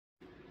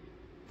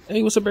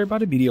Hey, what's up,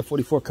 everybody?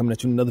 BDF44 coming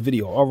at you in another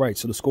video. All right,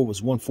 so the score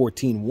was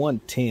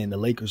 114-110. The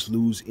Lakers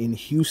lose in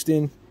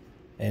Houston,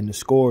 and the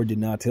score did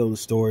not tell the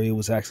story. It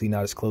was actually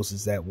not as close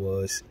as that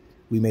was.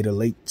 We made a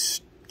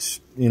late,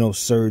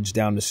 surge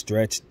down the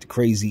stretch. The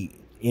crazy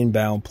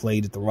inbound play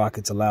that the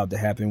Rockets allowed to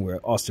happen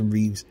where Austin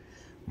Reeves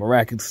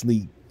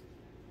miraculously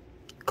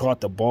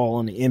caught the ball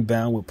on the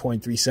inbound with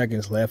 0.3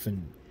 seconds left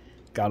and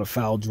got a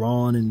foul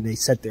drawn, and they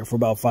sat there for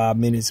about 5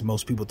 minutes.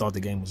 Most people thought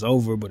the game was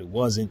over, but it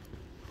wasn't.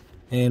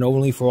 And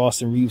only for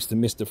Austin Reeves to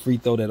miss the free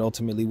throw that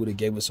ultimately would have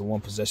gave us a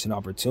one-possession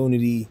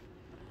opportunity.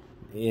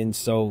 And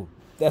so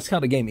that's how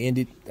the game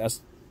ended.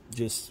 That's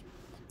just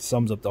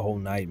sums up the whole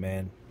night,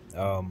 man.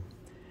 The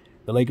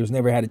Lakers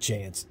never had a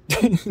chance.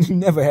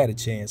 Never had a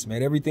chance,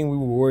 man. Everything we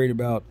were worried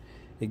about,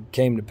 it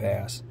came to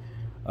pass.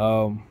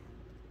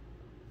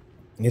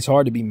 It's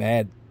hard to be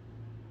mad.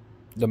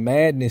 The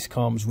madness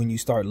comes when you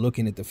start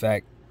looking at the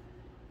fact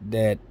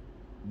that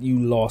you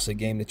lost a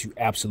game that you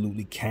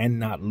absolutely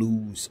cannot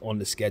lose on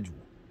the schedule.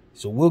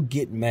 So we'll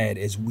get mad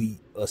as we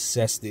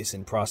assess this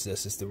and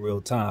process this in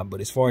real time.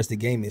 But as far as the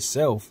game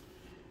itself,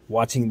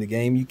 watching the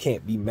game, you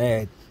can't be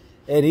mad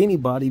at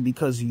anybody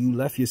because you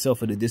left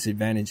yourself at a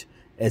disadvantage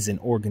as an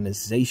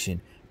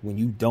organization when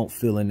you don't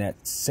feel in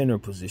that center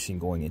position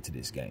going into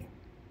this game.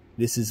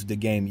 This is the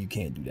game you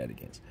can't do that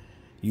against.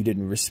 You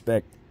didn't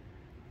respect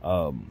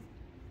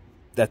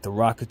that the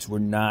Rockets were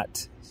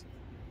not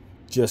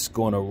just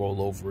going to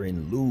roll over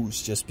and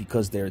lose just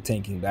because they're a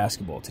tanking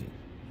basketball team.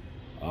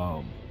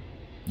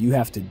 You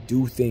have to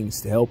do things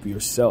to help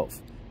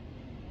yourself.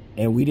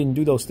 And we didn't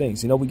do those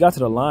things. You know, we got to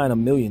the line a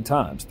million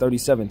times,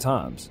 37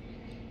 times.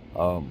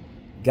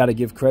 Got to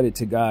give credit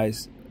to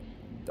guys,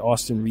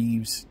 Austin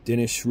Reeves,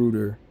 Dennis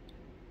Schroeder.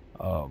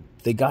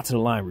 They got to the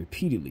line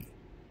repeatedly.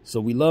 So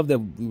we love that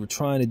we were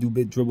trying to do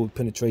bit dribble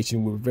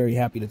penetration. We were very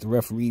happy that the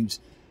referees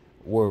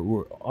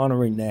were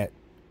honoring that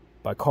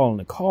by calling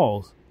the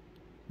calls.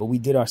 But we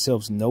did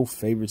ourselves no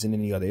favors in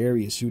any other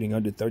areas, shooting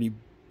under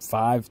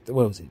 35.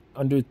 What was it?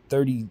 Under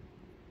 30.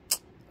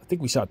 I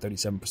think we shot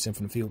 37%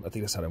 from the field. I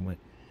think that's how that went.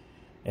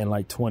 And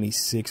like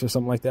 26 or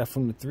something like that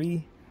from the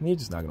three. You're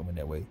just not going to win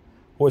that way.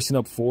 Hoisting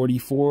up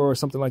 44 or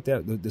something like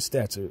that. The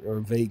stats are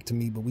vague to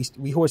me, but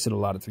we hoisted a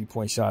lot of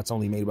three-point shots.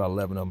 Only made about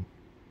 11 of them.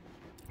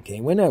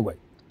 Can't win that way.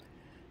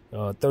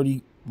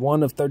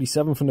 31 of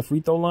 37 from the free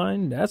throw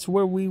line. That's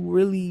where we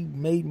really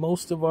made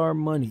most of our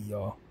money,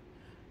 y'all.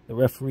 The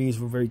referees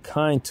were very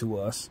kind to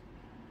us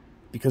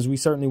because we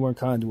certainly weren't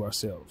kind to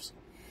ourselves.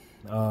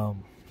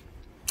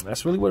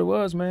 That's really what it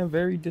was, man.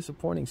 Very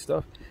disappointing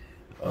stuff.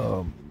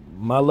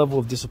 My level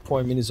of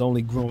disappointment is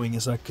only growing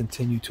as I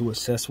continue to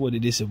assess what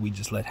it is that we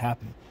just let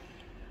happen.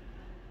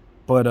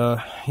 But,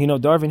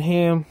 Darvin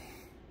Ham,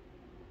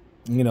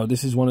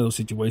 this is one of those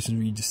situations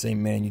where you just say,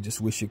 man, you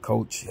just wish your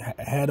coach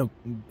had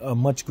a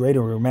much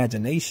greater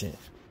imagination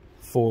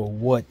for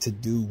what to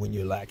do when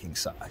you're lacking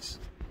size.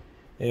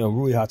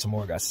 Rui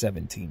Hachimura got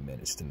 17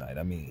 minutes tonight.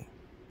 I mean,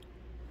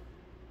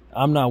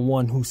 I'm not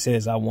one who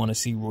says I want to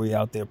see Rui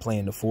out there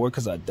playing the four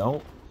because I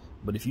don't.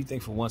 But if you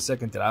think for 1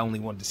 second that I only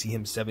wanted to see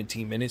him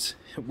 17 minutes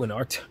when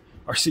our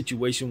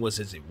situation was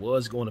as it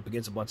was, going up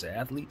against a bunch of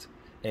athletes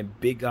and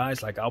big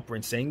guys like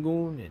Alperen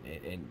Sengun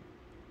and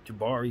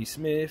Jabari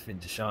Smith and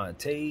Deshaun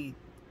Tate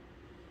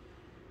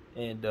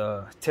and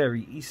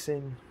Terry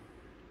Eason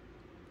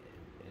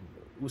and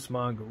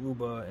Usman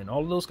Garuba and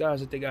all of those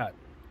guys that they got.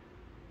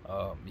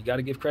 You got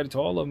to give credit to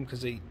all of them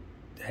because they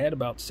had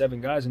about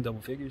 7 guys in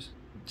double figures.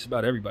 Just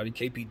about everybody.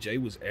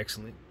 KPJ was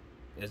excellent,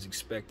 as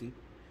expected.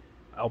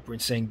 Alperen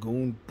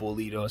Sengun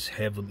bullied us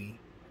heavily.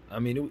 I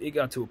mean, it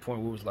got to a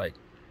point where it was like,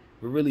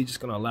 we're really just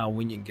going to allow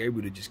Wenyen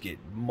Gabriel to just get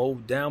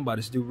mowed down by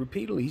this dude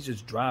repeatedly. He's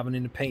just driving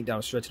in the paint down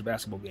the stretch of the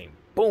basketball game.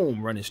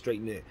 Boom, running straight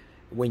into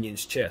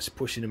Wenyen's chest,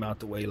 pushing him out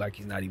the way like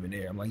he's not even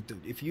there. I'm like,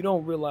 dude, if you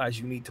don't realize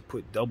you need to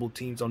put double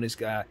teams on this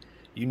guy,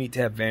 you need to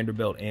have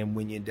Vanderbilt and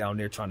Wenyen down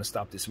there trying to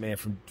stop this man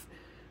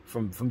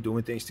from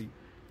doing things to you.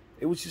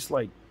 It was just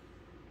like,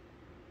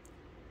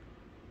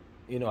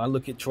 I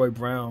look at Troy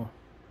Brown,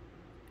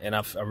 and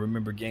I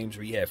remember games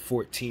where he had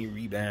 14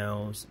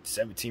 rebounds,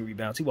 17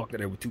 rebounds. He walked out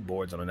there with 2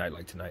 boards on a night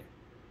like tonight.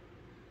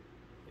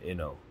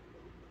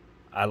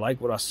 I like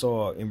what I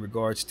saw in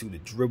regards to the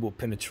dribble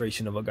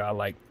penetration of a guy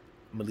like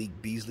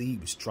Malik Beasley. He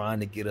was trying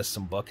to get us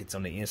some buckets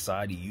on the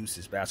inside. He used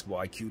his basketball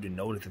IQ to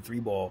know that the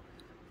 3-ball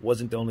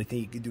wasn't the only thing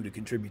he could do to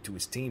contribute to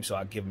his team, so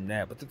I'll give him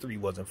that. But the 3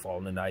 wasn't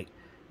falling tonight.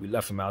 We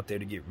left him out there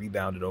to get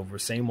rebounded over.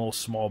 Same old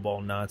small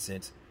ball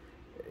nonsense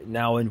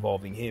now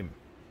involving him.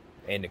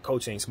 And the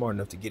coach ain't smart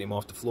enough to get him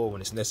off the floor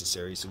when it's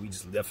necessary, so we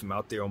just left him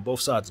out there on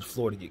both sides of the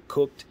floor to get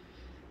cooked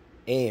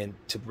and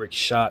to brick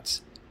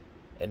shots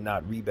and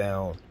not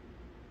rebound.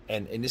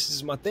 And this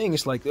is my thing.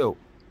 It's like, yo,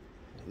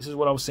 this is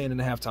what I was saying in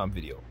the halftime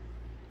video.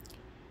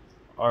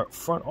 Our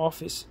front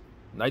office,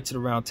 Knights of the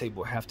Round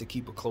Table, have to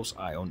keep a close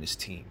eye on this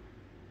team.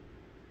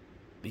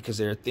 Because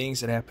there are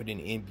things that happen in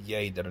the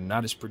NBA that are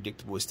not as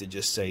predictable as to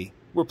just say,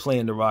 we're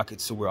playing the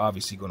Rockets, so we're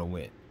obviously going to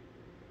win.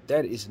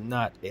 That is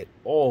not at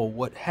all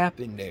what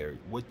happened there.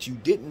 What you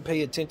didn't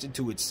pay attention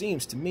to, it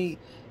seems to me,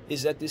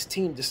 is that this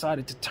team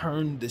decided to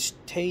turn this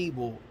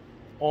table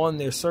on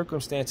their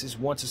circumstances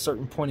once a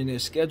certain point in their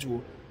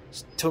schedule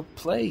took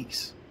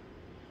place.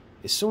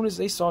 As soon as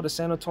they saw the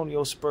San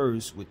Antonio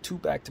Spurs with 2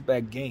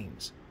 back-to-back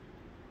games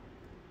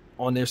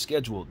on their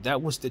schedule,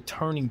 that was the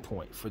turning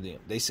point for them.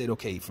 They said,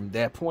 okay, from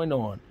that point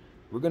on,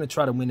 we're going to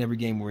try to win every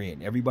game we're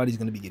in. Everybody's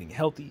going to be getting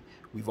healthy.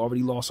 We've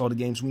already lost all the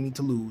games we need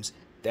to lose.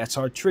 That's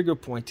our trigger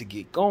point to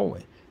get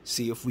going.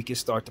 See if we can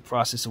start the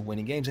process of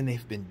winning games. And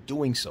they've been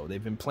doing so.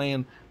 They've been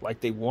playing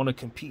like they want to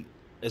compete,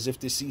 as if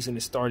this season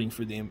is starting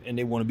for them and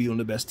they want to be on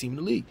the best team in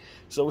the league.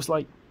 So it's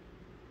like,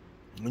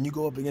 when you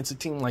go up against a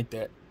team like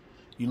that,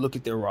 you look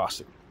at their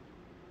roster.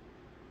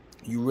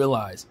 You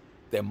realize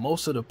that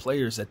most of the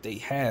players that they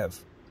have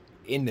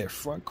in their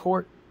front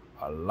court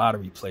are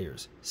lottery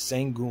players.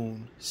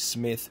 Sengun,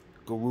 Smith,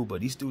 Garuba.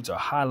 These dudes are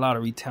high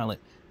lottery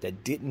talent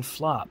that didn't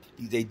flop.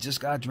 They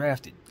just got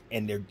drafted,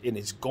 and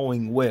it's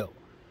going well.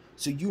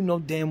 So you know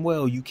damn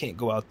well you can't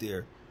go out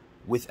there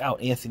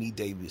without Anthony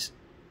Davis,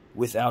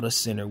 without a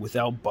center,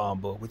 without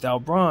Bamba,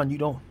 without Bron.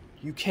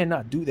 You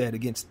cannot do that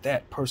against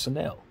that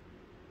personnel.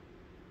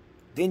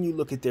 Then you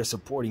look at their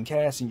supporting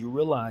cast and you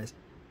realize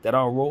that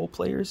our role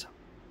players,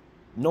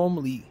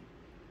 normally,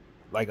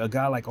 like a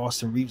guy like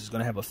Austin Reeves is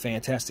going to have a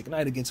fantastic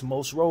night against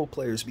most role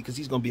players because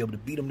he's going to be able to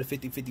beat them to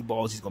 50-50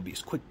 balls. He's going to be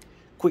as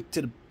quick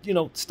to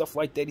the, stuff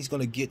like that. He's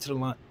going to get to the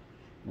line.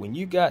 When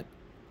you got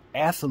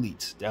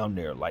athletes down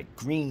there like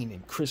Green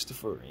and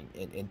Christopher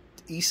and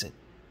Eason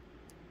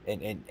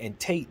and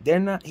Tate,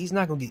 he's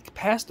not going to get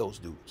past those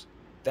dudes.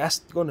 That's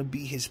going to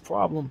be his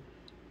problem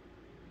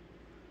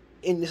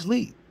in this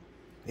league.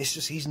 It's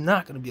just he's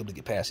not going to be able to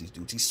get past these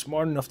dudes. He's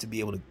smart enough to be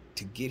able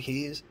to get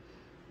his,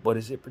 but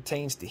as it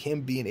pertains to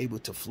him being able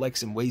to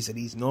flex in ways that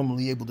he's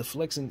normally able to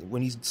flex in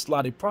when he's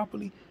slotted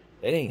properly,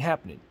 that ain't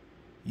happening.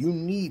 You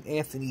need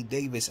Anthony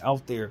Davis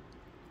out there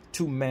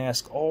to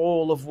mask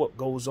all of what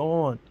goes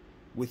on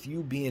with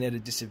you being at a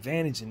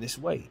disadvantage in this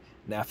way.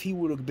 Now, if he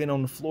would have been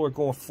on the floor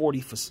going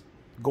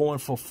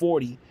for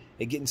 40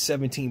 and getting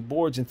 17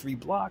 boards and 3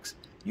 blocks,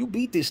 you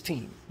beat this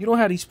team. You don't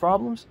have these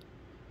problems.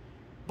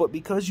 But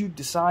because you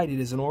decided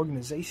as an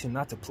organization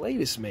not to play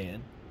this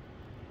man,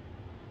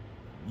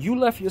 you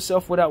left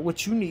yourself without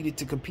what you needed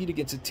to compete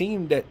against a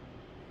team that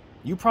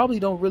you probably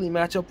don't really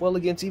match up well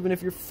against, even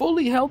if you're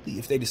fully healthy,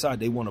 if they decide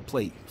they want to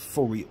play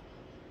for real.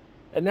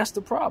 And that's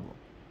the problem.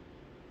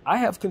 I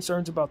have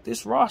concerns about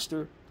this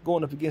roster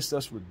going up against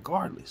us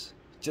regardless,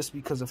 just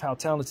because of how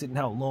talented and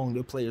how long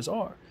their players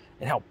are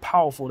and how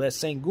powerful that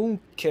Sengun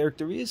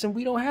character is, and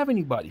we don't have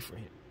anybody for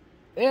him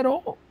at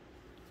all.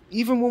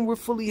 Even when we're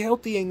fully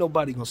healthy, ain't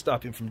nobody going to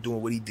stop him from doing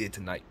what he did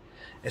tonight.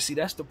 And see,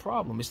 that's the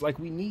problem. It's like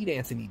we need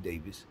Anthony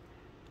Davis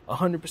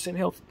 100%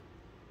 healthy.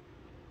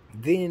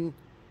 Then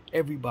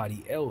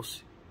everybody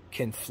else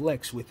can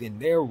flex within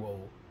their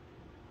role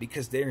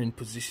because they're in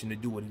position to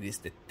do what it is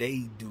that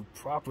they do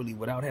properly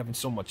without having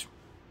so much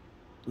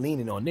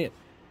leaning on them.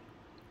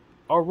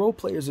 Our role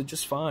players are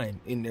just fine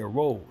in their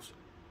roles.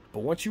 But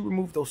once you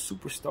remove those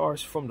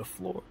superstars from the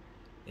floor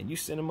and you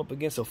send them up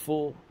against a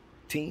full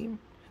team,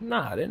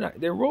 nah, they're not.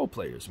 They're role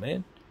players,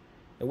 man.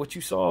 And what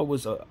you saw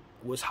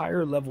was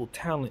higher level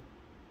talent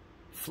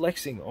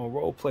flexing on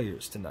role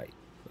players tonight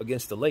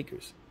against the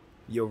Lakers.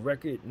 Your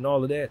record and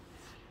all of that,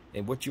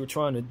 and what you were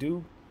trying to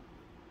do,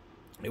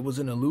 it was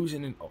an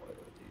illusion,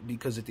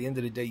 because at the end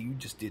of the day, you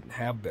just didn't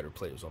have better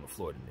players on the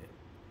floor than them.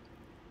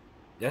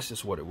 That's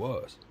just what it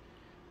was.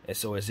 And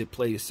so as it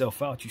played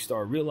itself out, you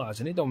start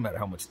realizing it don't matter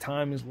how much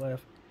time is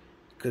left,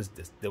 because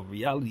the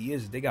reality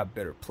is they got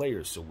better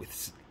players. So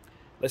with,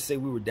 let's say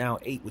we were down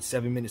 8 with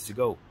 7 minutes to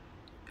go.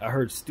 I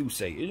heard Stu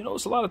say,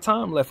 it's a lot of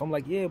time left. I'm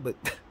like, yeah, but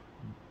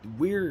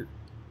we're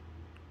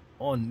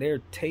on their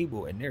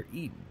table and they're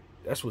eating.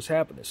 That's what's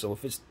happening. So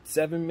if it's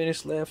 7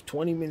 minutes left,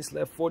 20 minutes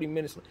left, 40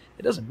 minutes left,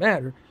 it doesn't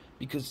matter,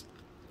 because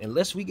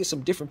unless we get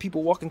some different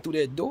people walking through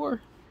that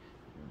door,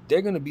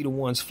 they're going to be the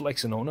ones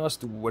flexing on us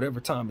through whatever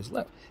time is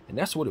left. And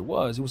that's what it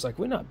was. It was like,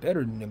 we're not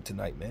better than them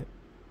tonight, man.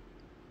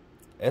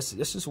 That's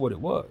just what it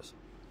was.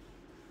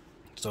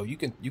 So you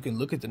can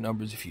look at the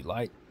numbers if you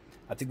like.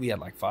 I think we had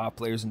like 5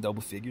 players in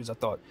double figures. I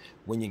thought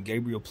Wenyen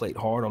Gabriel played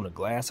hard on the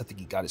glass. I think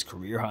he got his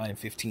career high in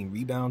 15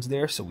 rebounds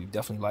there, so we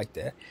definitely liked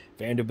that.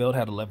 Vanderbilt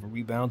had 11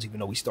 rebounds,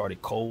 even though we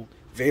started cold,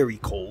 very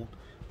cold.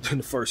 In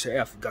the first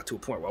half, it got to a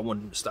point where I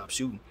wanted him to stop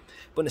shooting.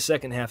 But in the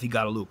second half, he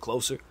got a little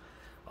closer.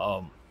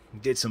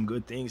 Did some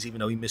good things, even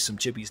though he missed some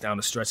chippies down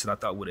the stretch that I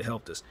thought would have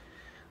helped us.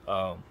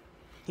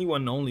 He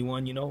wasn't the only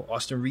one,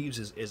 Austin Reeves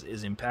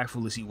is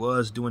impactful as he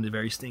was, doing the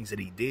various things that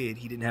he did.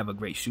 He didn't have a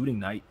great shooting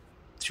night.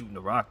 Shooting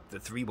the rock, the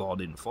 3-ball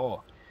didn't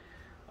fall.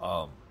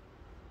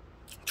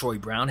 Troy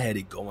Brown had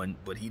it going,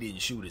 but he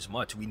didn't shoot as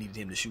much. We needed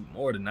him to shoot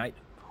more tonight.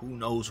 Who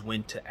knows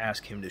when to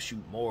ask him to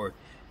shoot more?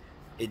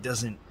 It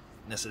doesn't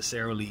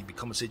necessarily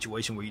become a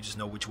situation where you just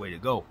know which way to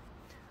go.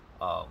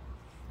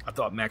 I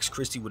thought Max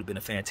Christie would have been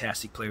a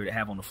fantastic player to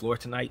have on the floor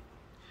tonight.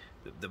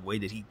 The way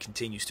that he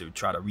continues to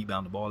try to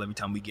rebound the ball every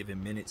time we give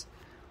him minutes.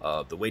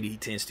 The way that he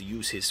tends to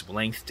use his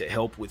length to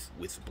help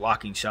with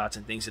blocking shots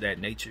and things of that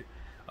nature.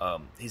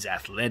 his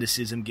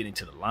athleticism, getting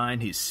to the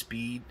line, his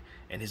speed,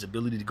 and his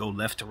ability to go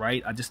left to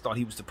right. I just thought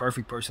he was the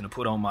perfect person to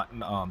put on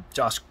my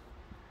Josh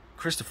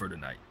Christopher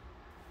tonight.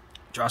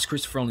 Josh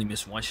Christopher only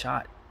missed one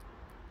shot.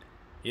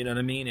 You know what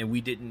I mean? And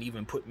we didn't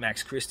even put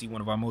Max Christie,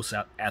 one of our most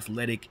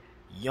athletic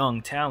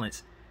young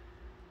talents,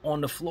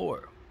 on the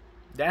floor.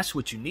 That's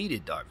what you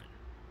needed, Darvin.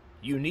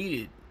 You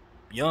needed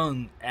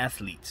young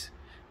athletes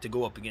to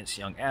go up against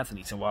young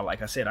athletes. And while,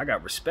 like I said, I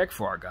got respect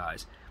for our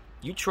guys,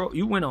 you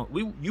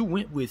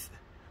went with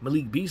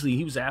Malik Beasley.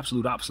 He was the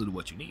absolute opposite of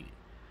what you needed.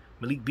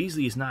 Malik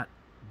Beasley is not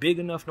big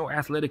enough nor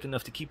athletic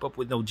enough to keep up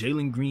with no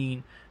Jalen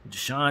Green,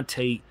 Deshaun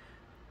Tate,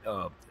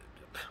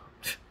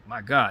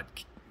 my God,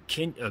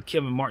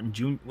 Kevin Martin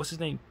Jr. What's his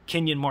name?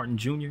 Kenyon Martin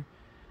Jr.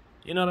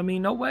 You know what I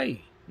mean? No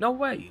way. No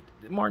way.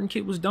 The Martin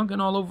kid was dunking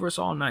all over us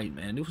all night,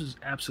 man. It was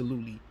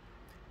absolutely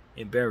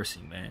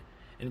embarrassing, man.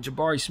 And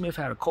Jabari Smith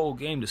had a cold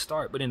game to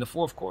start, but in the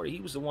fourth quarter,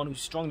 he was the one who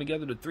strung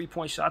together the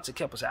three-point shots that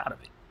kept us out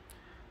of it.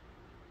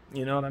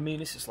 You know what I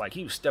mean? It's just like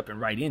he was stepping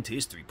right into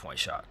his three-point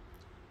shot.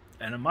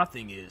 And my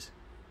thing is,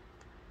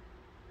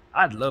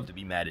 I'd love to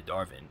be mad at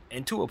Darvin.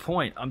 And to a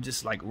point, I'm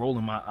just like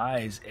rolling my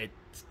eyes at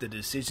the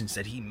decisions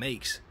that he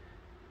makes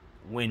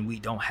when we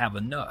don't have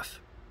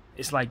enough.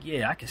 It's like,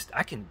 yeah,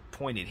 I can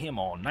point at him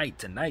all night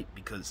tonight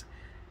because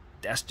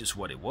that's just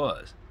what it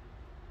was.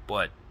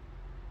 But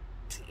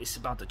it's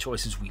about the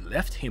choices we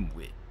left him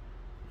with.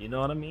 You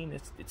know what I mean?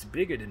 It's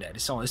bigger than that.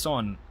 It's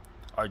on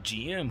our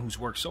GM who's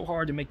worked so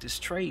hard to make this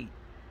trade,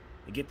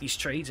 to get these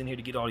trades in here,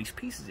 to get all these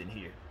pieces in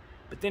here.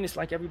 But then it's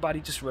like everybody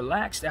just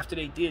relaxed after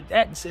they did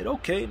that and said,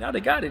 okay, now they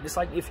got it. It's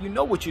like, if you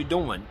know what you're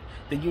doing,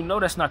 then you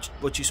know that's not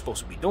what you're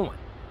supposed to be doing.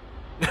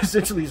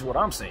 Essentially is what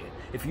I'm saying.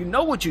 If you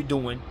know what you're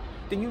doing,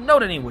 then you know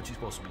that ain't what you're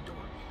supposed to be doing.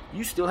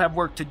 You still have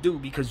work to do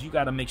because you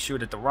got to make sure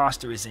that the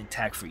roster is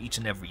intact for each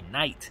and every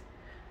night.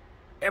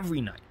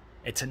 Every night.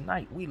 And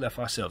tonight, we left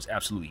ourselves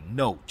absolutely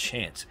no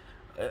chance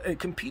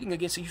competing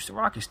against the Houston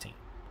Rockets team.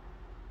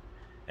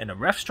 And the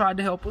refs tried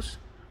to help us.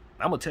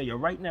 I'm going to tell you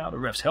right now, the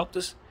refs helped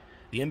us.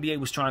 The NBA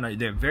was trying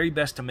their very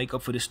best to make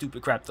up for the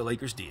stupid crap the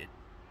Lakers did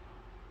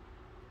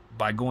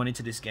by going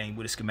into this game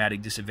with a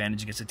schematic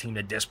disadvantage against a team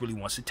that desperately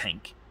wants to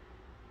tank.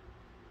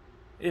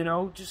 You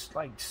know, just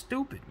like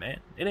stupid,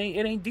 man. It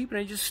ain't deep, it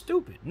ain't just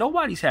stupid.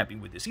 Nobody's happy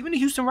with this. Even the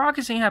Houston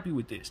Rockets ain't happy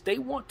with this. They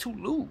want to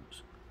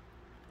lose.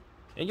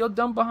 And your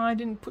dumb behind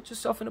didn't put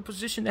yourself in a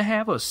position to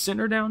have a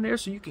center down there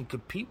so you can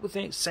compete with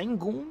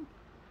Sengun,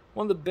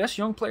 one of the best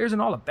young players in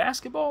all of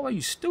basketball. Are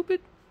you stupid?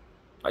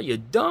 Are you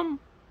dumb?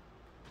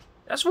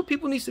 That's what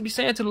people need to be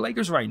saying to the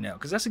Lakers right now,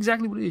 because that's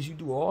exactly what it is. You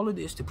do all of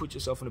this to put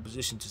yourself in a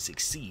position to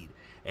succeed.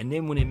 And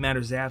then when it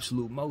matters the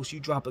absolute most, you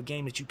drop a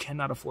game that you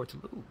cannot afford to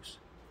lose.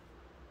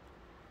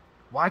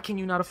 Why can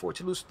you not afford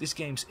to lose this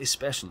game,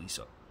 especially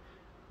so?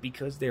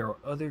 Because there are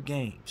other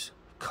games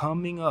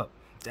coming up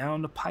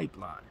down the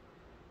pipeline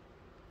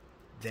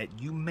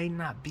that you may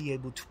not be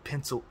able to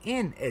pencil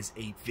in as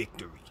a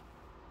victory.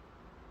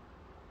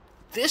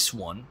 This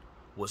one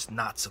was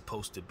not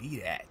supposed to be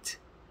that.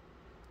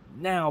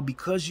 Now,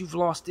 because you've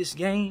lost this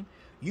game,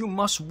 you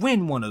must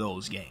win one of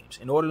those games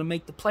in order to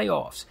make the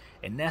playoffs.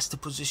 And that's the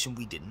position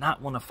we did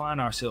not want to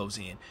find ourselves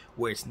in,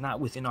 where it's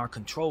not within our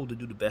control to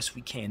do the best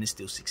we can and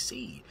still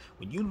succeed.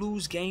 When you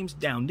lose games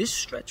down this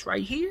stretch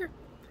right here,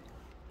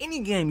 any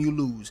game you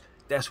lose,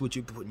 that's what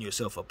you're putting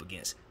yourself up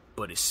against.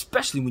 But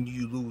especially when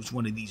you lose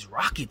one of these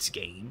Rockets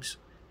games.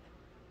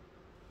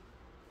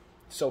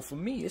 So for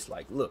me, it's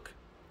like, look,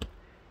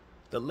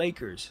 the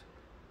Lakers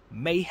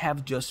may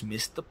have just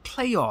missed the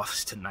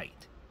playoffs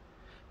tonight.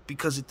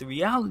 Because the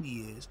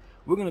reality is,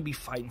 we're going to be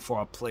fighting for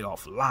our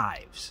playoff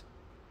lives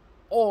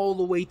all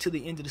the way to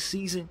the end of the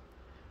season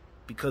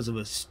because of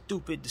a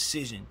stupid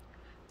decision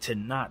to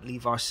not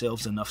leave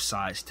ourselves enough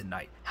size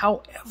tonight.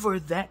 However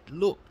that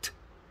looked,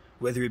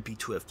 whether it be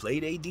to have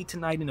played AD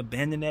tonight and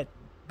abandon that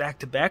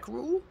back-to-back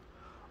rule,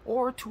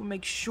 or to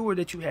make sure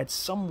that you had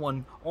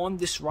someone on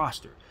this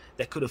roster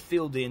that could have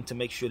filled in to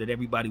make sure that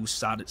everybody was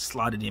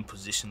slotted in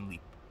positionally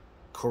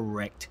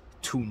correct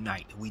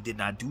tonight. We did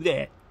not do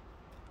that,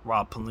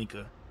 Rob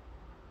Pelinka,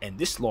 and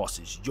this loss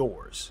is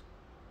yours.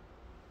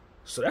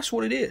 So that's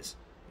what it is.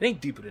 It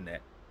ain't deeper than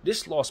that.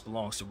 This loss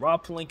belongs to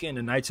Rob Pelinka and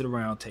the Knights of the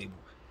Round Table.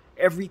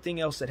 Everything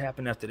else that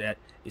happened after that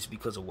is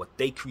because of what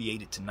they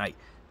created tonight.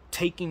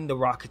 Taking the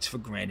Rockets for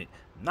granted,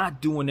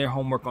 not doing their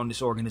homework on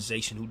this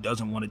organization who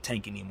doesn't want to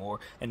tank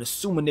anymore, and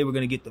assuming they were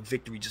going to get the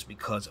victory just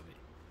because of it.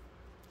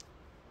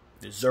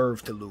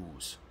 Deserve to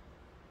lose.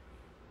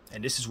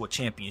 And this is what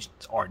champions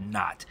are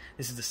not.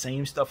 This is the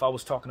same stuff I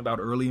was talking about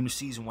early in the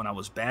season when I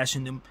was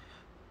bashing them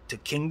to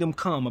kingdom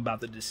come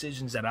about the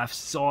decisions that I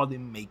saw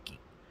them making.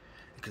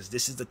 Because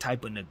this is the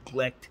type of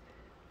neglect,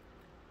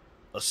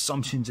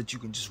 assumptions that you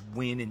can just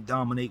win and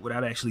dominate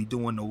without actually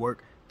doing the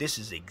work. This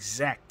is the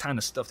exact kind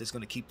of stuff that's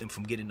going to keep them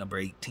from getting number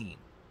 18.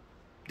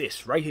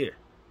 This right here.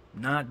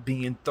 Not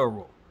being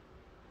thorough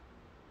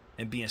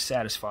and being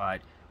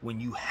satisfied when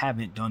you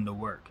haven't done the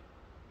work.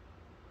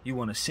 You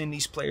want to send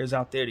these players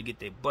out there to get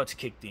their butts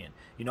kicked in.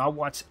 You know, I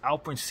watched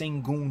Alperen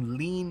Sengun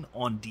lean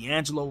on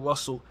D'Angelo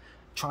Russell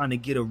trying to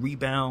get a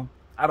rebound.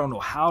 I don't know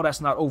how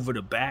that's not over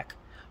the back,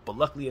 but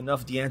luckily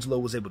enough, D'Angelo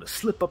was able to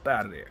slip up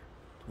out of there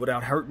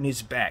without hurting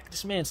his back.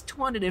 This man's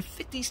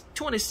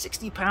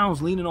 260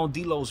 pounds leaning on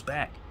D'Lo's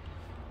back.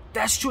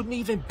 That shouldn't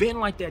even been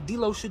like that.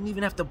 D'Lo shouldn't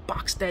even have to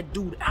box that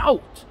dude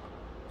out,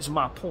 is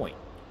my point.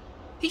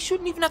 He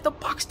shouldn't even have to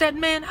box that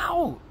man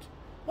out.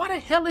 Why the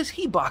hell is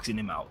he boxing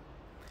him out?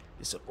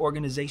 It's an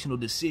organizational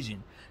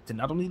decision to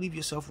not only leave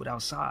yourself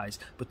without size,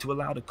 but to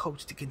allow the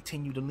coach to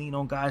continue to lean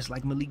on guys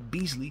like Malik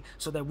Beasley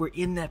so that we're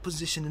in that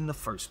position in the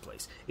first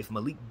place. If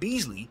Malik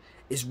Beasley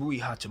is Rui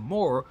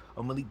Hachimura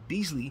or Malik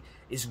Beasley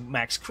is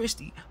Max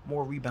Christie,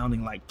 more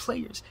rebounding like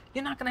players,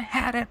 you're not going to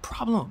have that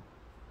problem.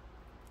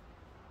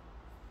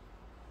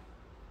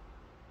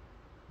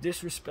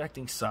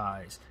 Disrespecting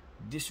size,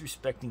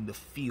 disrespecting the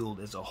field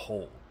as a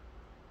whole.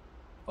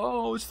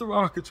 Oh, it's the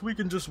Rockets, we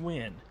can just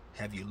win.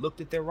 Have you looked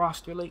at their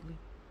roster lately?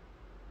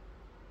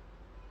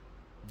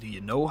 Do you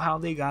know how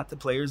they got the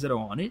players that are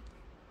on it?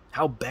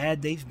 How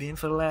bad they've been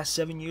for the last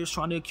 7 years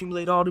trying to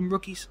accumulate all them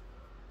rookies?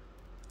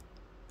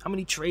 How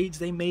many trades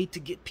they made to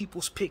get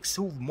people's picks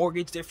who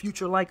mortgaged their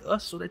future like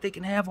us so that they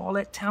can have all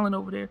that talent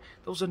over there?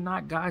 Those are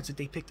not guys that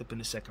they picked up in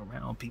the second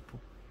round, people.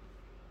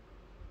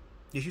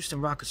 The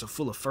Houston Rockets are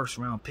full of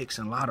first-round picks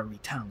and lottery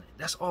talent.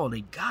 That's all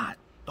they got.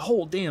 The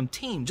whole damn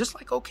team, just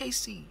like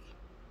OKC.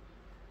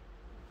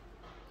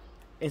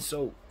 And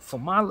so, for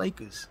my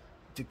Lakers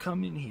to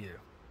come in here,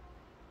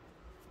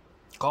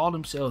 call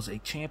themselves a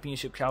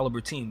championship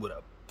caliber team with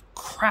a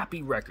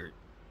crappy record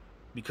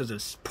because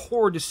of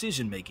poor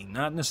decision-making,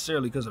 not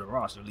necessarily because of the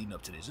roster leading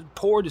up to this.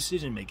 Poor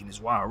decision-making is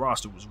why our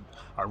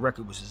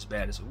record was as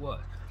bad as it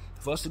was.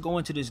 For us to go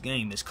into this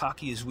game as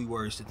cocky as we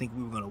were is to think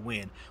we were going to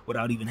win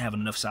without even having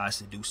enough size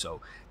to do so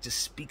just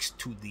speaks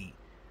to the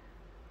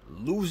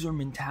loser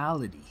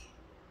mentality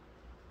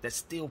that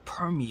still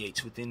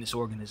permeates within this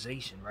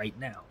organization right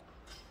now.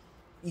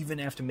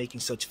 Even after making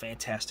such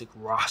fantastic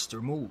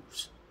roster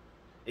moves,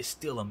 it's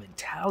still a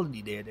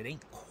mentality there that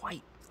ain't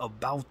quite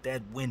about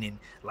that winning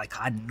like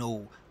I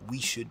know we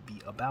should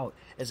be about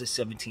as a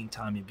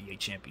 17-time NBA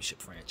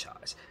championship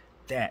franchise.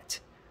 That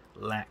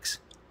lacks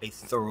a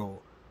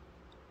thorough,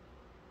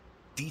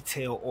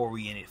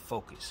 detail-oriented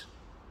focus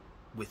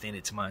within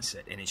its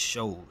mindset, and it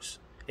shows.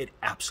 It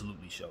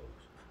absolutely shows.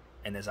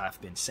 And as I've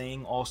been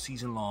saying all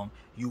season long,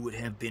 you would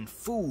have been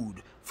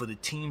food for the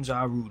teams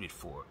I rooted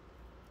for.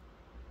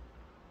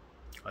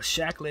 A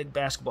Shaq-led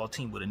basketball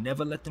team would have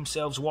never let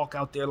themselves walk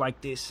out there like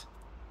this.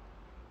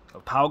 A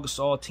Pau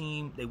Gasol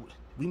team,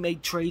 we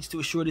made trades to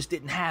assure this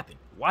didn't happen.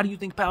 Why do you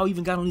think Pau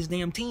even got on his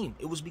damn team?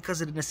 It was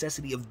because of the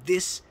necessity of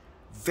this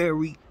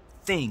very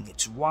thing.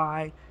 It's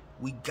why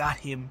we got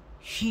him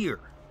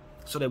here,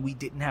 so that we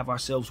didn't have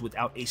ourselves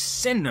without a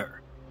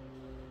center,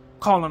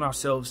 calling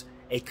ourselves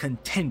a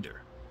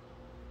contender.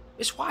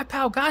 It's why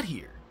Pau got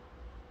here.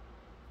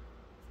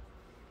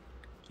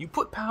 You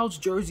put Pau's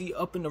jersey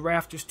up in the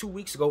rafters 2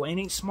 weeks ago and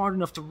ain't smart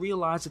enough to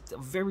realize that the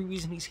very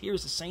reason he's here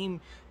is the same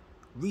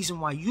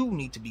reason why you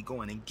need to be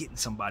going and getting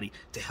somebody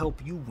to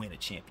help you win a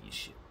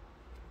championship.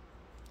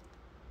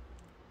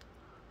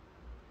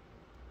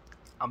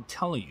 I'm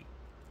telling you,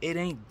 it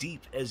ain't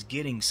deep as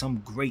getting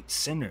some great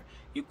center.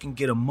 You can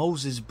get a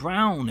Moses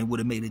Brown and would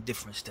have made a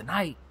difference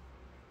tonight.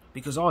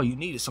 Because all you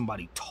need is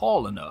somebody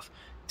tall enough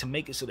to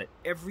make it so that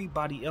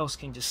everybody else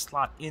can just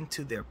slot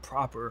into their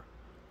proper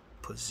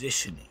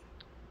positioning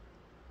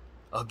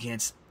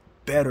against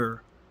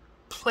better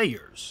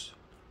players.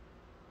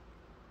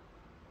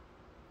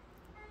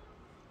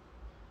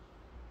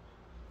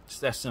 It's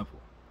that simple.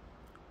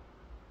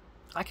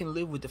 I can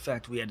live with the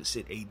fact we had to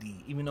sit AD,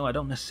 even though I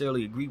don't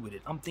necessarily agree with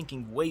it. I'm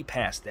thinking way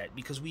past that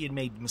because we had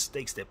made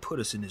mistakes that put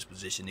us in this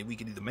position. And we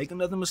could either make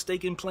another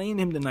mistake in playing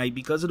him tonight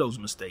because of those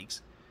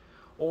mistakes,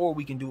 or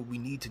we can do what we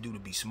need to do to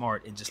be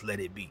smart and just let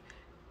it be.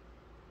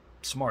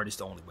 Smart is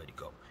the only way to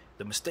go.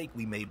 The mistake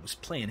we made was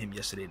playing him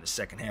yesterday in the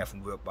second half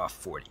when we were up by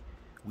 40.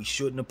 We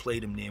shouldn't have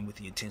played him then with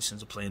the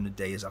intentions of playing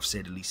today, as I've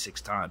said at least 6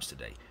 times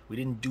today. We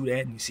didn't do that,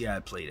 and you see how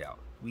it played out.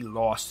 We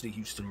lost to the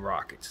Houston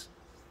Rockets.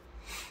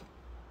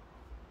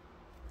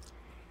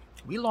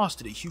 We lost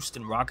to the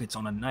Houston Rockets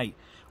on a night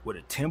where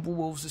the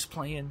Timberwolves is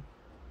playing.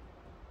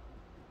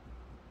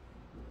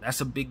 That's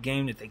a big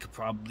game that they could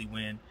probably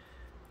win.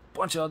 A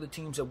bunch of other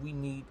teams that we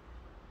need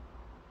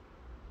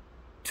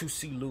to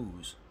see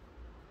lose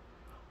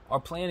are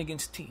playing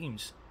against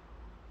teams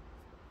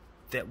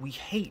that we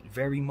hate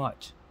very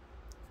much.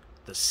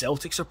 The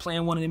Celtics are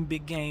playing one of them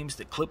big games.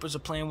 The Clippers are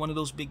playing one of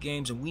those big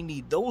games. And we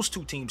need those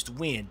two teams to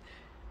win.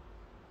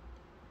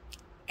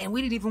 And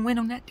we didn't even win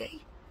on that day.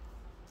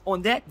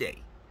 On that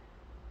day,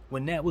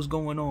 when that was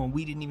going on,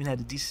 we didn't even have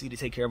the decency to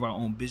take care of our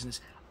own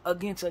business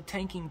against a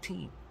tanking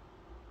team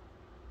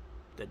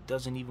that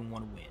doesn't even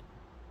want to win.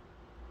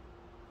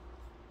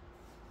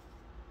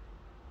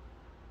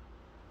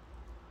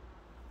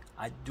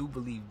 I do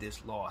believe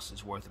this loss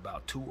is worth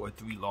about 2 or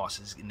 3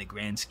 losses in the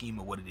grand scheme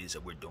of what it is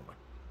that we're doing.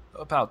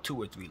 About 2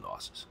 or 3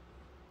 losses.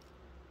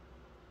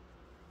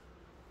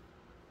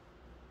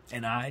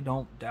 And I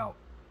don't doubt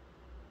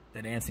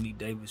that Anthony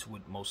Davis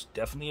would most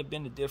definitely have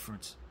been the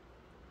difference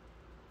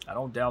I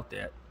don't doubt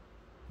that.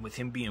 With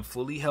him being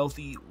fully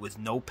healthy, with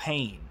no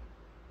pain,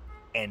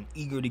 and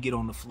eager to get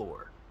on the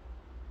floor,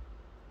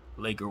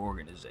 Laker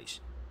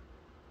organization,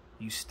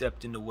 you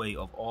stepped in the way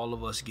of all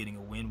of us getting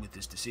a win with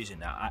this decision.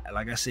 Now,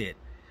 like I said,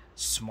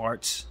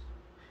 smarts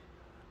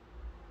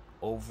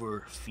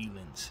over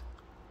feelings.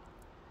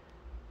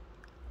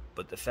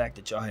 But the fact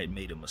that y'all had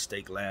made a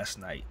mistake last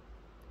night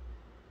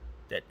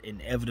that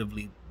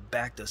inevitably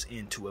backed us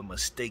into a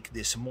mistake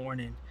this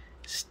morning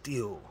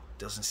still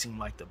doesn't seem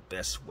like the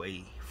best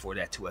way for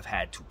that to have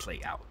had to play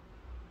out.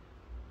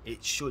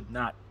 It should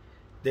not.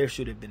 There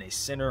should have been a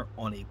center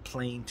on a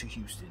plane to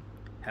Houston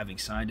having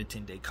signed a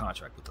 10-day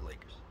contract with the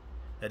Lakers.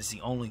 That is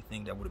the only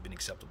thing that would have been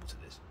acceptable to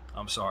this.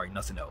 I'm sorry,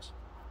 nothing else.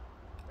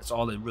 That's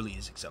all that really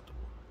is acceptable.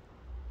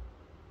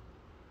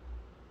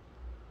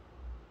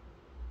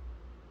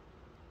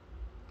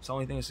 It's the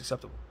only thing that's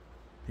acceptable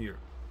here.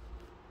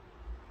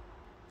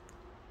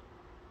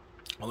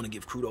 I want to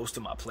give kudos to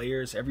my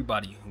players.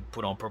 Everybody who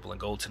put on purple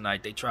and gold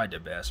tonight, they tried their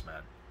best,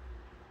 man.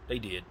 They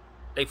did.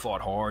 They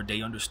fought hard.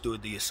 They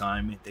understood the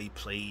assignment. They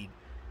played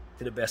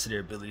to the best of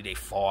their ability. They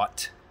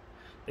fought.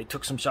 They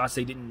took some shots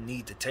they didn't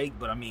need to take,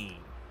 but I mean,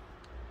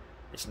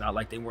 it's not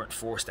like they weren't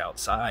forced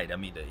outside. I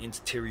mean, the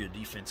interior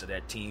defense of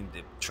that team,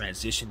 the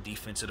transition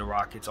defense of the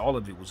Rockets, all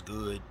of it was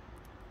good.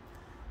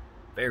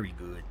 Very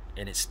good.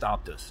 And it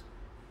stopped us.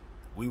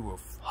 We were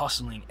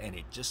hustling, and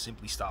it just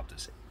simply stopped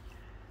us.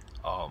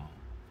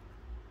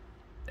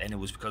 And it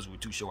was because we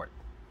were too short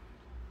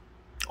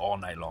all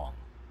night long.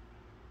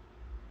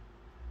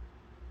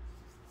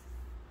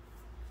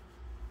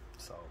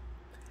 So,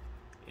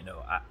 you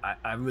know,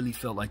 I really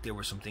felt like there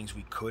were some things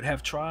we could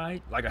have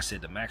tried. Like I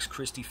said, the Max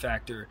Christie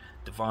factor,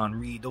 Devon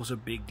Reed, those are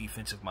big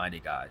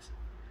defensive-minded guys.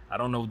 I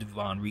don't know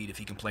Devon Reed if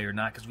he can play or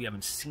not because we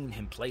haven't seen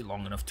him play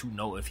long enough to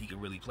know if he can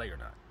really play or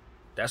not.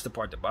 That's the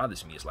part that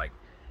bothers me. It's like,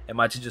 am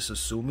I to just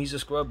assume he's a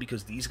scrub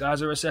because these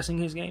guys are assessing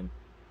his game?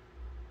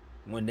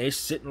 When they're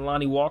sitting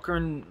Lonnie Walker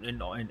and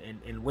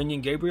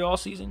Wenyen Gabriel all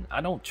season,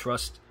 I don't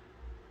trust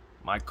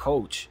my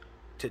coach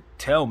to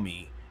tell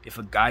me if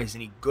a guy is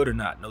any good or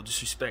not. No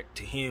disrespect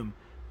to him,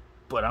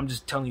 but I'm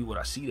just telling you what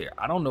I see there.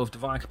 I don't know if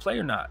Devon can play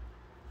or not.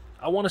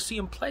 I want to see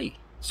him play,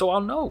 so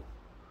I'll know.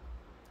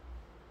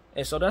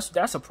 And so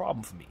that's a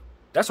problem for me.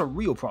 That's a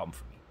real problem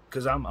for me.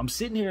 Because I'm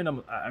sitting here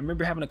and I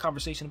remember having a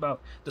conversation about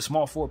the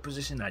small forward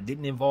position. I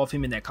didn't involve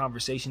him in that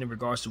conversation in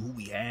regards to who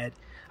we had.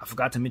 I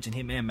forgot to mention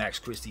him and Max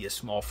Christie as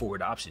small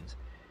forward options,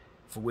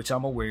 for which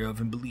I'm aware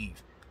of and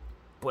believe.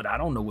 But I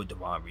don't know what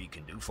Devon Reed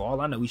can do. For all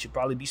I know, he should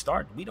probably be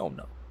starting. We don't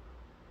know.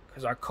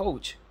 Because our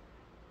coach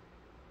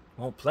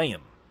won't play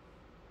him.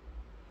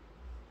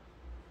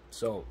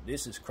 So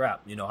this is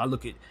crap. You know, I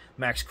look at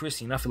Max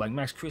Christie and I feel like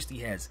Max Christie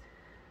has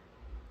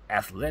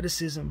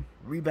athleticism,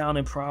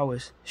 rebounding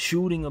prowess,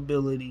 shooting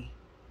ability,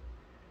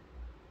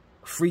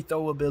 free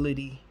throw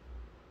ability.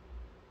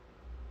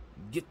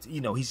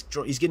 He's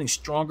getting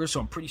stronger, so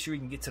I'm pretty sure he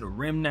can get to the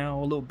rim now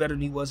a little better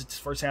than he was at the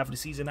first half of the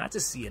season. I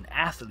just see an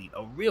athlete,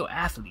 a real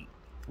athlete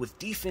with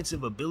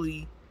defensive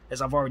ability,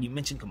 as I've already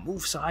mentioned, can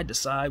move side to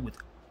side with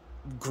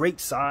great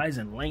size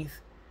and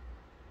length,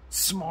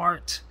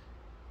 smart,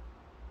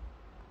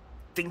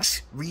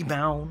 thinks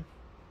rebound.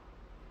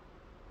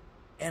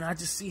 And I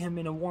just see him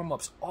in the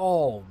warm-ups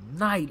all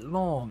night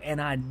long. And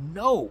I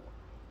know,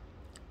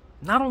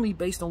 not only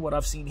based on what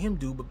I've seen him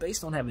do, but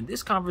based on having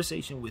this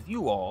conversation with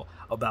you all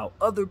about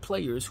other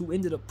players who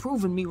ended up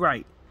proving me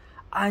right,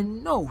 I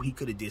know he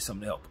could have did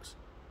something to help us.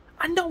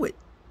 I know it.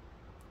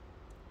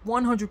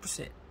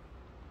 100%.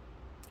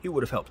 He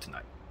would have helped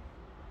tonight.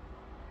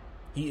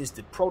 He is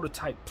the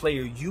prototype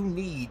player you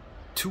need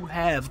to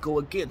have go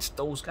against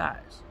those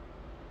guys.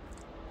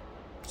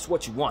 It's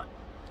what you want.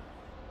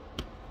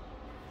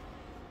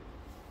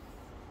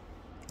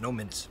 No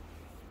minutes.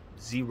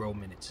 0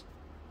 minutes.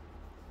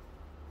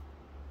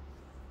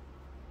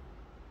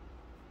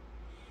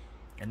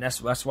 And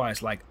that's why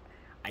it's like,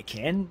 I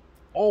can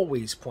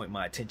always point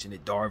my attention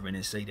at Darvin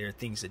and say there are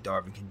things that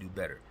Darvin can do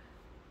better.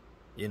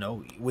 You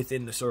know,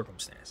 within the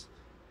circumstance.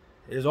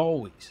 There's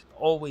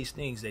always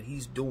things that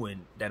he's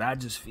doing that I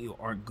just feel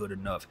aren't good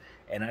enough.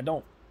 And I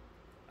don't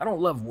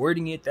love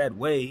wording it that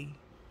way.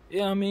 You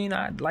know what I mean?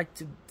 I'd like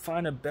to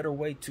find a better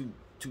way to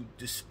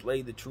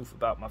display the truth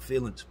about my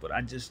feelings. But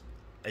I just,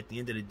 at the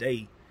end of the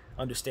day,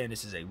 understand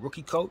this is a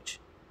rookie coach.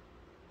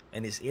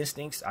 And his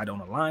instincts, I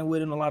don't align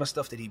with him. A lot of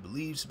stuff that he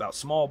believes about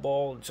small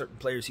ball and certain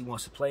players he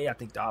wants to play, I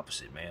think the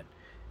opposite, man.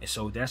 And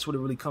so that's what it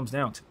really comes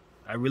down to.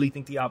 I really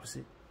think the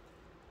opposite.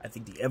 I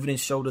think the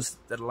evidence showed us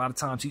that a lot of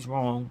times he's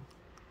wrong.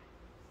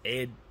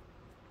 And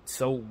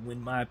so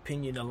when my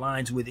opinion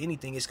aligns with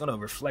anything, it's going to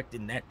reflect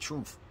in that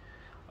truth.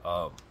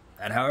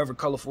 And however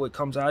colorful it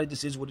comes out, it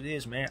just is what it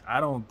is, man. I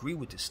don't agree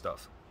with this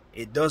stuff.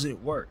 It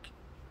doesn't work.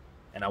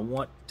 And I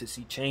want to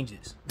see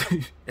changes.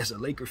 As a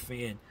Laker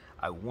fan,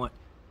 I want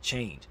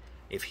change.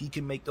 If he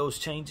can make those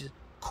changes,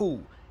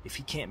 cool. If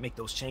he can't make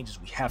those changes,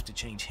 we have to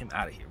change him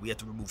out of here. We have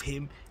to remove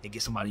him and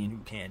get somebody in who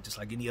can, just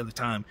like any other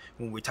time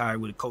when we're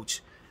tired with a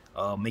coach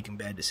making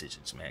bad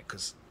decisions, man.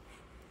 Because,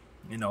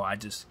 you know, I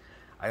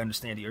I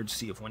understand the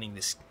urgency of winning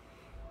this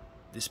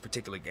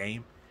particular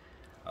game.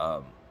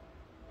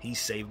 He's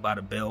saved by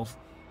the bell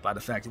by the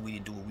fact that we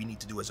didn't do what we need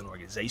to do as an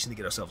organization to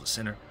get ourselves a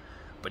center.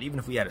 But even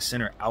if we had a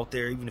center out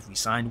there, even if we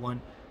signed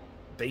one,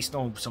 based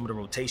on some of the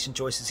rotation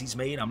choices he's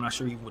made, I'm not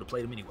sure he would have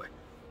played him anyway.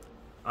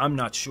 I'm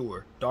not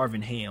sure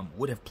Darvin Ham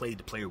would have played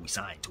the player we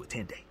signed to a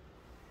 10-day.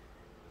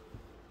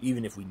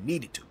 Even if we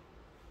needed to.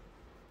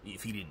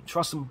 If he didn't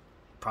trust him,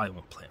 he probably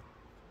won't play him.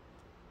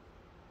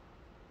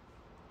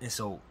 And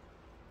so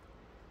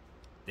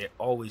there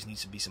always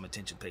needs to be some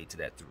attention paid to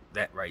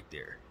that right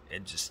there.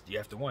 And just, you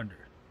have to wonder,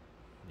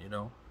 you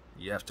know,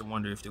 you have to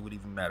wonder if it would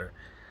even matter.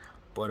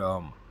 But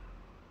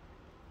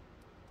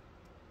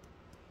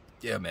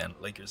yeah, man,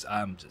 Lakers,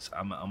 I'm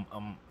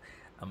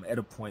at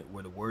a point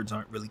where the words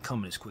aren't really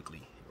coming as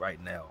quickly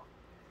right now.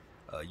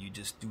 You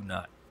just do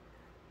not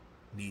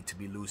need to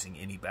be losing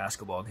any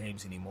basketball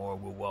games anymore.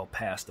 We're well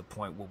past the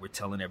point where we're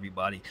telling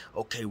everybody,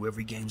 okay, well,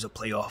 every game's a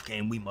playoff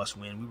game, we must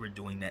win. We were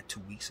doing that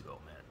 2 weeks ago,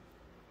 man.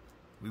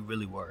 We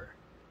really were.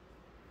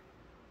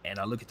 And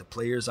I look at the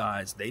players'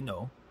 eyes, they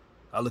know.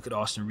 I look at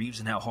Austin Reeves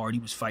and how hard he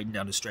was fighting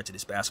down the stretch of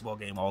this basketball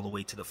game all the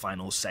way to the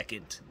final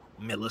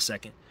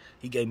millisecond.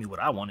 He gave me what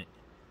I wanted.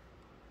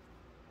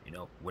 You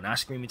know, when I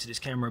scream into this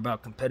camera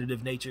about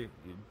competitive nature,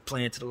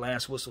 playing to the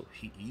last whistle,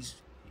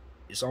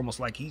 it's almost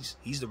like he's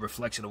the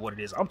reflection of what it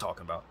is I'm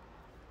talking about.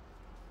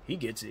 He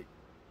gets it.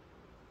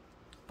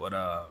 But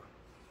I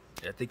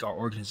think our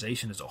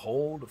organization as a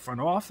whole, the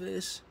front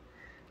office,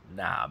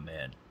 nah,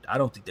 man. I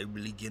don't think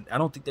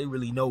they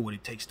really know what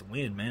it takes to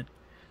win, man.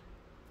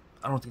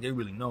 I don't think they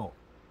really know.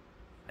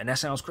 And that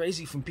sounds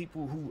crazy from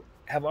people who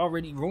have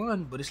already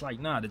run, but it's like,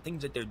 nah, the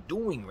things that they're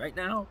doing right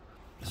now,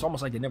 it's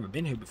almost like they've never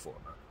been here before,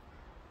 man.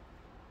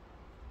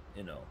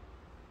 You know,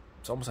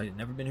 it's almost like they've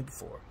never been here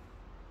before.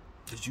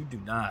 Because you do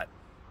not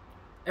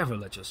ever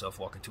let yourself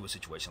walk into a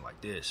situation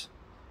like this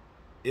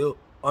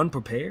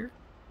unprepared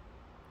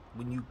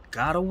when you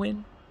gotta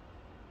win.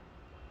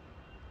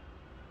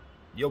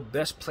 Your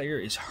best player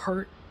is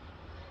hurt,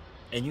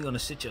 and you're gonna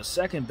sit your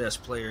second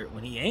best player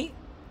when he ain't,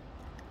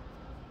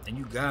 and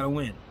you gotta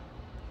win.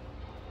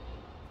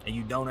 And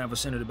you don't have a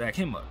center to back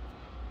him up.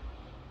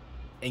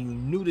 And you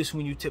knew this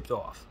when you tipped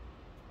off.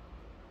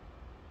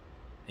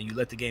 And you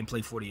let the game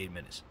play 48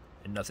 minutes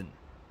and nothing,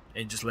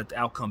 and just let the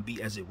outcome be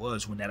as it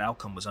was when that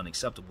outcome was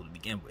unacceptable to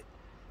begin with.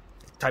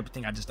 The type of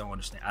thing I just don't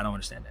understand. I don't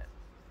understand that.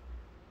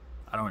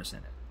 I don't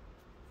understand that.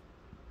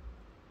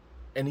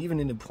 And even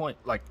in the point,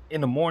 like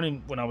in the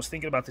morning when I was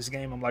thinking about this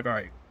game, I'm like, all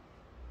right,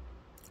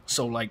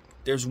 so like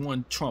there's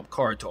one trump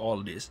card to all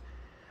of this.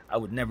 I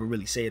would never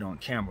really say it on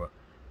camera,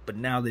 but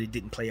now that it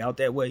didn't play out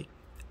that way,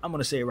 I'm going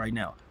to say it right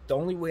now. The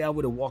only way I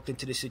would have walked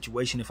into this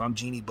situation if I'm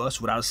Jeanie Buss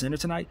without a center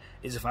tonight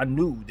is if I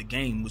knew the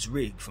game was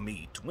rigged for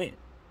me to win.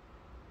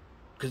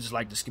 Because it's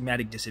like the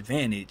schematic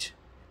disadvantage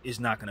is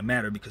not going to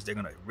matter because they're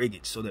going to rig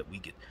it so that we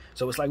get.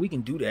 So it's like we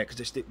can do that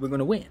because we're going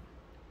to win.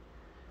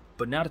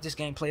 But now that this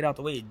game played out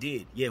the way it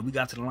did, yeah, we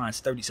got to the lines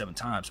 37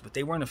 times, but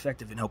they weren't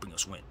effective in helping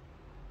us win.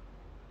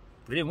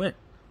 We didn't win.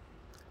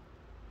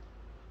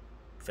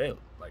 Failed.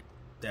 Like,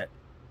 that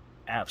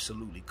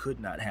absolutely could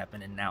not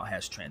happen and now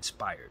has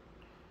transpired.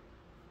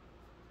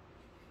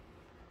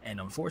 And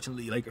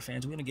unfortunately, Laker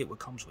fans, we're going to get what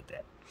comes with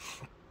that.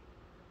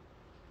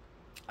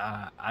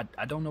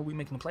 I don't know we're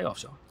making the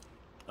playoffs, y'all.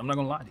 I'm not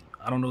going to lie to you.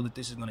 I don't know that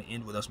this is going to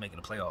end with us making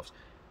the playoffs.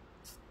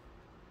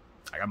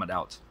 I got my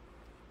doubts.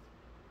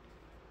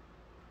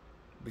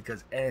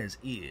 Because as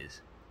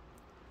is,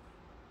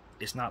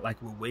 it's not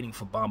like we're waiting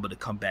for Bamba to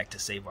come back to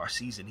save our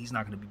season. He's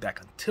not going to be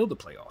back until the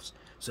playoffs.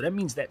 So that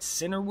means that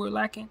center we're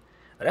lacking,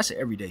 that's an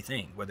everyday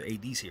thing, whether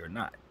AD's here or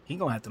not. He's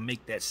going to have to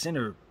make that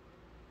center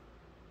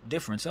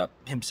difference up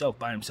himself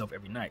by himself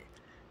every night.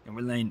 And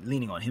we're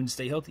leaning on him to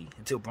stay healthy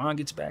until Bron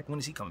gets back. When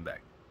is he coming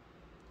back?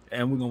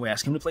 And we're going to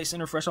ask him to play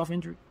center fresh off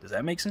injury. Does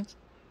that make sense?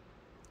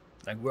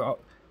 Like, we're all...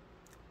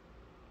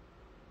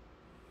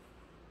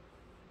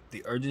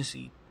 The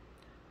urgency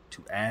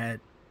to add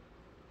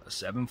a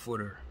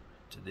 7-footer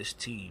to this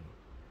team.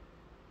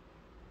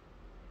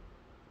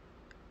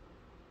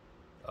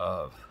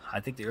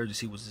 I think the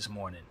urgency was this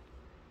morning.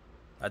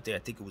 I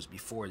think it was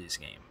before this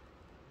game.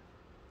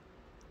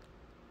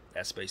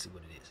 That's basically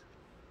what it is.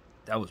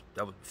 That was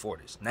before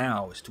this.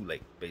 Now it's too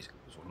late, basically,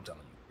 is what I'm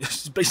telling you.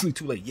 It's basically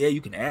too late. Yeah,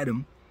 you can add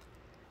him,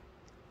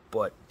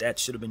 but that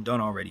should have been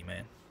done already,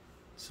 man.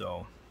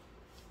 So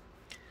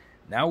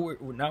now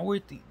we're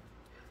at the...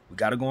 We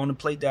got to go on to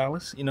play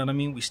Dallas. You know what I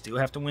mean? We still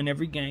have to win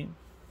every game.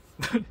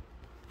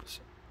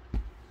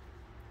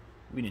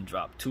 We didn't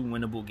drop 2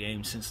 winnable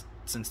games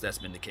since that's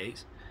been the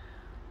case.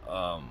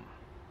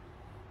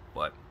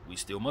 But we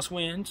still must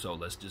win. So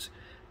let's just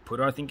put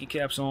our thinking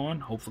caps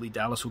on. Hopefully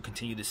Dallas will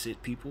continue to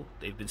sit people.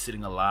 They've been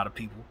sitting a lot of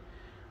people.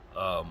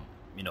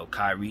 You know,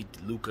 Kyrie,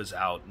 Luka's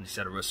out,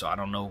 etc. So I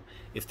don't know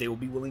if they will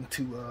be willing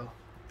to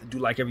do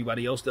like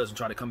everybody else does and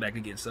try to come back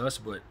against us.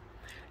 But it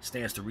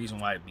stands to reason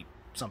why it'd be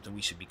something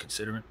we should be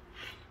considering.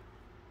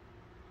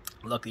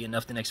 Luckily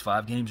enough, the next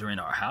 5 games are in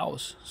our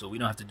house, so we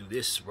don't have to do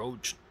this road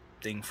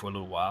thing for a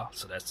little while.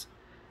 So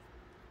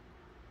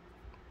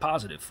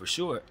positive for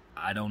sure.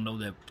 I don't know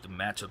that the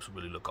matchups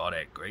really look all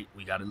that great.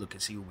 We got to look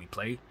and see who we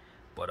play.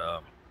 But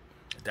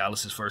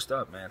Dallas is first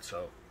up, man.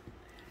 So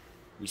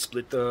we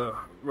split the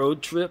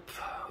road trip.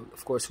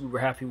 Of course, we were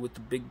happy with the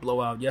big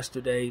blowout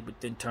yesterday,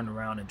 but then turned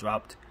around and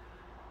dropped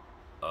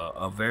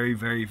a very,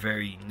 very,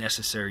 very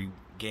necessary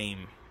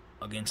game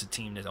against a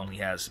team that only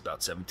has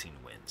about 17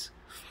 wins.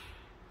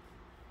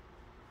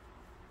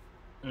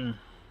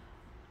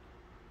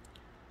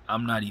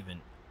 I'm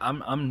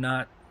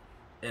not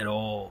at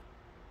all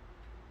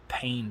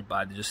pained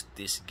by just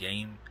this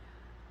game.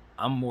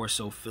 I'm more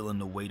so feeling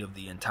the weight of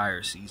the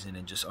entire season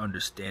and just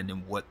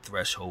understanding what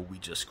threshold we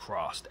just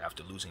crossed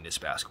after losing this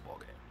basketball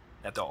game.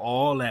 After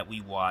all that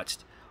we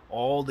watched,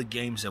 all the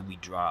games that we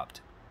dropped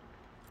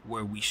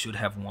where we should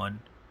have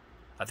won.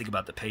 I think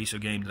about the Pacer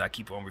game that I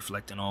keep on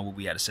reflecting on, where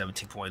we had a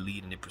 17-point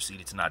lead and it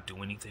proceeded to not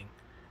do anything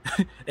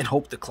and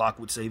hoped the clock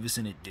would save us,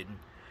 and it didn't.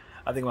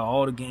 I think about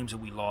all the games that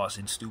we lost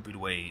in stupid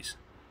ways,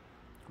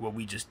 where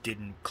we just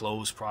didn't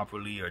close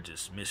properly or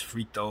just missed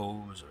free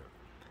throws or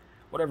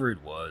whatever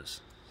it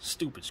was.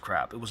 Stupid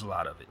crap. It was a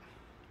lot of it.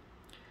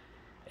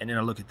 And then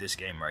I look at this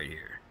game right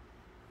here,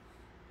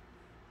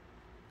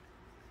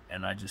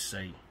 and I just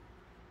say,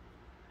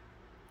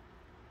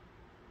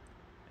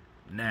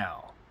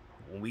 now,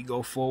 when we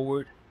go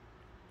forward,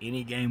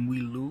 any game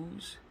we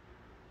lose,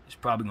 it's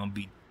probably going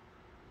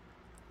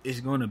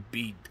to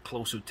be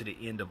closer to the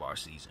end of our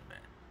season, man.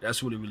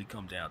 That's what it really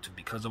comes down to.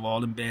 Because of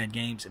all them bad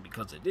games and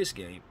because of this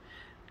game,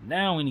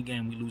 now any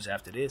game we lose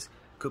after this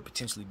could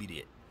potentially be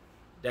it.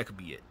 That could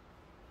be it.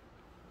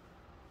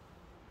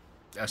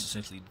 That's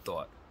essentially the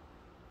thought.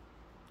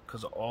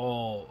 Because of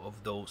all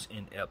of those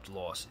inept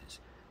losses,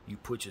 you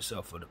put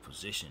yourself in a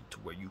position to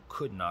where you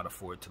could not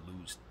afford to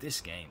lose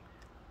this game.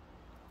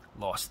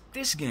 Lost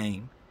this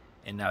game,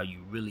 and now you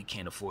really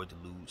can't afford to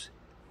lose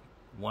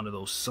one of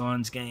those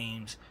Suns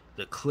games,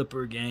 the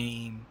Clipper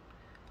game.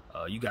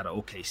 You got an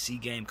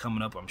OKC game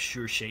coming up. I'm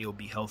sure Shea will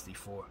be healthy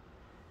for.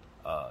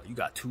 You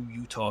got 2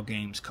 Utah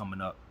games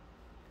coming up.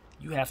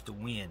 You have to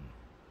win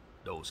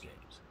those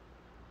games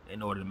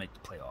in order to make the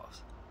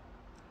playoffs.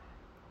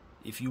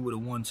 If you would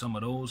have won some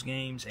of those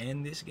games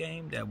and this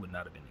game, that would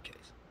not have been the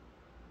case.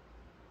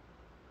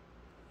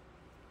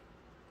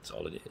 That's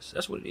all it is.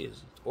 That's what it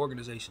is. It's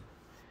organization.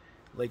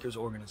 Lakers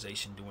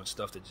organization doing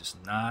stuff that's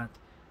just not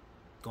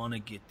going to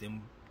get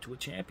them to a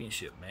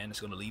championship, man. It's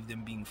going to leave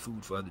them being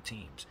food for other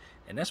teams.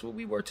 And that's what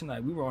we were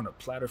tonight. We were on a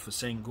platter for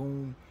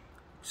Sengun,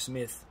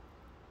 Smith,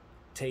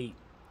 Tate,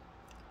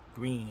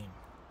 Green,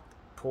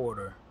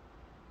 Porter,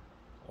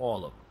 all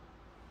of them.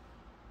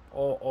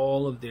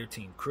 All of their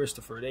team.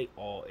 Christopher, they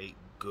all ate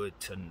good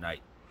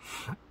tonight.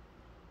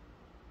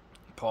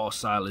 Paul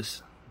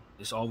Silas,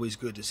 it's always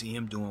good to see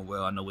him doing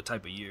well. I know what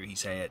type of year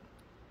he's had.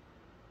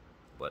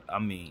 But, I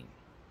mean,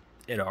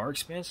 at our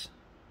expense?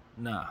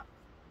 Nah.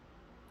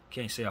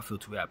 Can't say I feel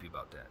too happy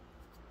about that.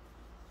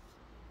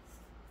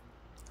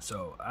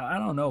 So, I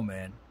don't know,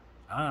 man.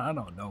 I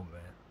don't know,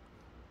 man.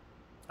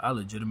 I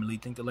legitimately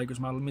think the Lakers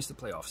might have missed the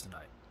playoffs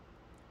tonight.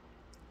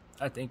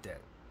 I think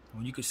that.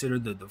 When you consider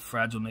the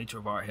fragile nature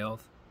of our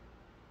health,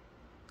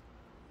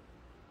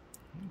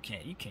 you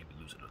can't be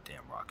losing those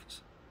damn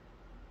Rockets.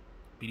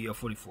 BDL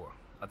 44.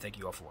 I thank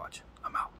you all for watching. I'm out.